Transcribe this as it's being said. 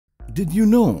Did you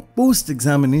know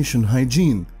post-examination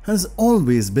hygiene has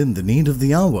always been the need of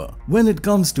the hour when it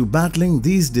comes to battling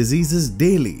these diseases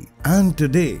daily? And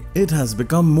today, it has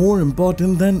become more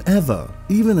important than ever.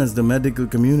 Even as the medical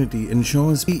community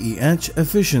ensures XECH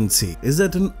efficiency is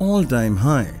at an all-time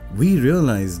high, we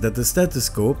realize that the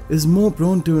stethoscope is more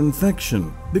prone to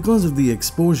infection because of the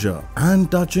exposure and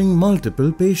touching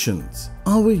multiple patients.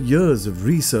 Our years of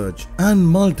research and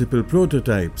multiple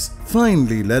prototypes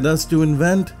finally led us to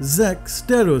invent XECH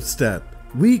STEROSTET.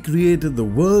 We created the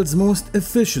world's most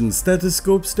efficient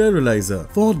stethoscope sterilizer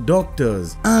for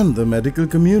doctors and the medical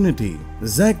community.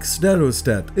 XECH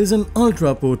STEROSTET is an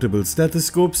ultra-portable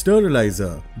stethoscope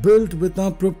sterilizer built with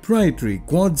our proprietary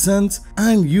QuadSense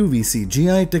and UVC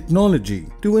GI technology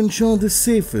to ensure the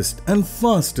safest and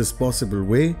fastest possible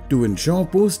way to ensure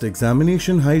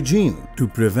post-examination hygiene to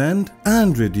prevent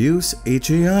and reduce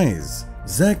HAIs.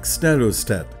 XECH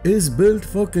STEROSTET is built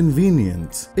for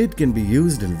convenience. It can be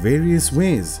used in various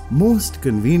ways, most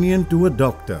convenient to a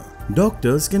doctor.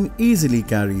 Doctors can easily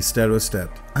carry Sterostet,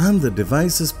 and the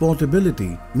device's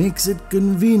portability makes it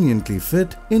conveniently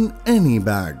fit in any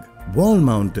bag,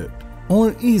 wall-mounted,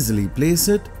 or easily place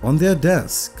it on their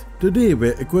desk. Today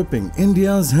we're equipping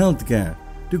India's healthcare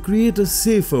to create a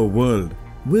safer world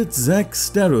with XECH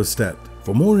STEROSTET.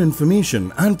 For more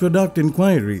information and product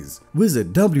inquiries,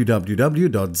 visit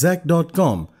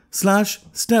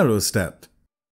www.xech.com/sterostet.